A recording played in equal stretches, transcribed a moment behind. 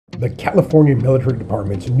The California Military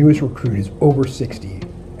Department's newest recruit is over 60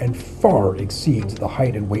 and far exceeds the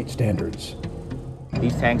height and weight standards.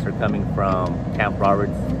 These tanks are coming from Camp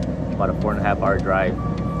Roberts, about a 4.5-hour drive.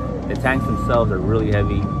 The tanks themselves are really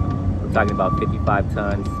heavy. We're talking about 55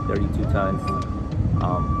 tons, 32 tons,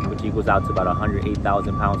 which equals out to about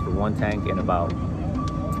 108,000 pounds for one tank and about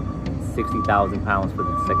 60,000 pounds for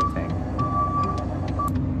the second tank.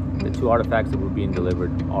 The two artifacts that were being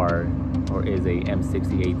delivered is a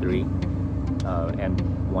M60A3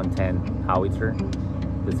 M110 howitzer.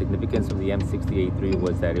 The significance of the M60A3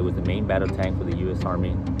 was that it was the main battle tank for the U.S.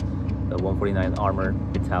 Army. The 149th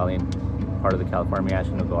Armored Battalion, part of the California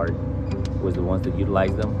National Guard, was the ones that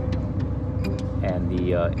utilized them. And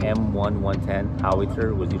the M110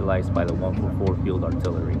 howitzer was utilized by the 144 Field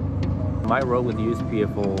Artillery. My role with the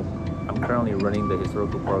USPFO, I'm currently running the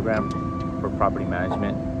historical program for property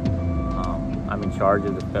management. I'm in charge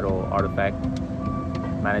of the federal artifact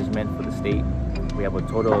management for the state. We have a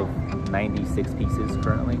total of 96 pieces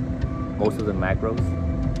currently, most of them macros.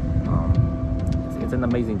 It's an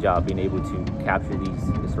amazing job being able to capture these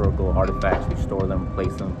historical artifacts, restore them,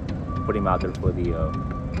 place them, put them out there for the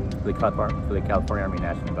California Army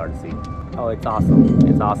National Guard to see. Oh, it's awesome.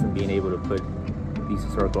 It's awesome being able to put these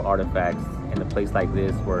historical artifacts in a place like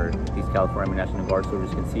this where these California Army National Guard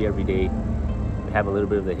soldiers can see every day. We have a little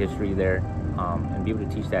bit of the history there, and be able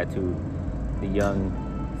to teach that to the young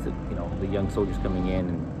soldiers coming in,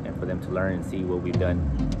 and for them to learn and see what we've done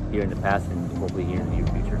here in the past and hopefully here in the near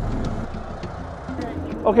future.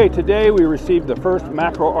 Okay, today we received the first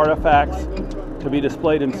macro artifacts to be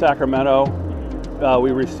displayed in Sacramento.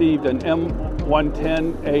 We received an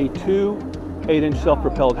M110A2 8-inch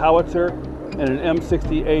self-propelled howitzer and an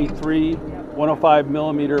M60A3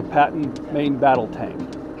 105mm Patton main battle tank.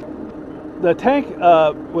 The tank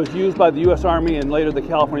was used by the U.S. Army and later the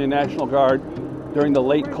California National Guard during the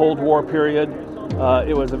late Cold War period.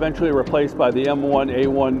 It was eventually replaced by the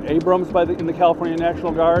M1A1 Abrams in the California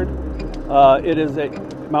National Guard. It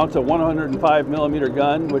mounts a 105mm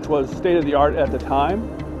gun, which was state-of-the-art at the time.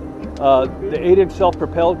 The 8-inch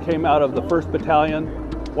self-propelled came out of the 1st Battalion,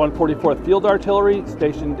 144th Field Artillery,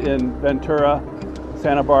 stationed in Ventura,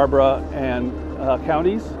 Santa Barbara, and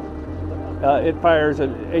counties. It fires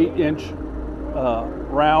an 8-inch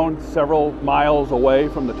round several miles away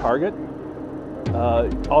from the target.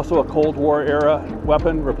 Also a Cold War era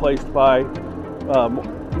weapon replaced by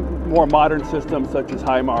more modern systems such as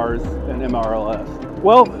HIMARS and MRLS.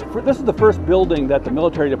 Well, this is the first building that the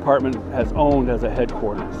military department has owned as a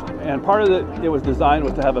headquarters. And part of it was designed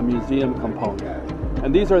was to have a museum component.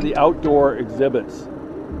 And these are the outdoor exhibits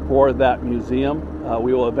for that museum.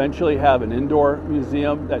 We will eventually have an indoor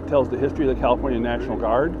museum that tells the history of the California National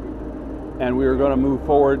Guard. And we are going to move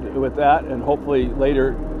forward with that, and hopefully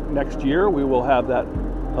later next year we will have that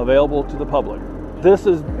available to the public. This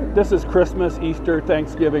is Christmas, Easter,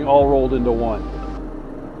 Thanksgiving all rolled into one.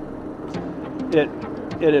 It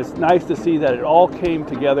is nice to see that it all came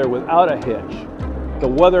together without a hitch. The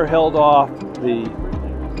weather held off,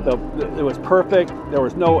 it was perfect, there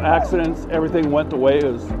was no accidents, everything went the way it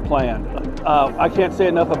was planned. I can't say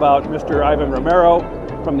enough about Mr. Ivan Romero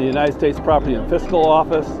from the United States Property and Fiscal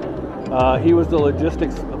Office. He was the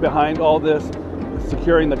logistics behind all this,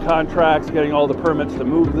 securing the contracts, getting all the permits to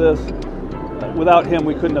move this. Without him,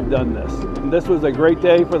 we couldn't have done this. And this was a great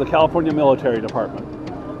day for the California Military Department.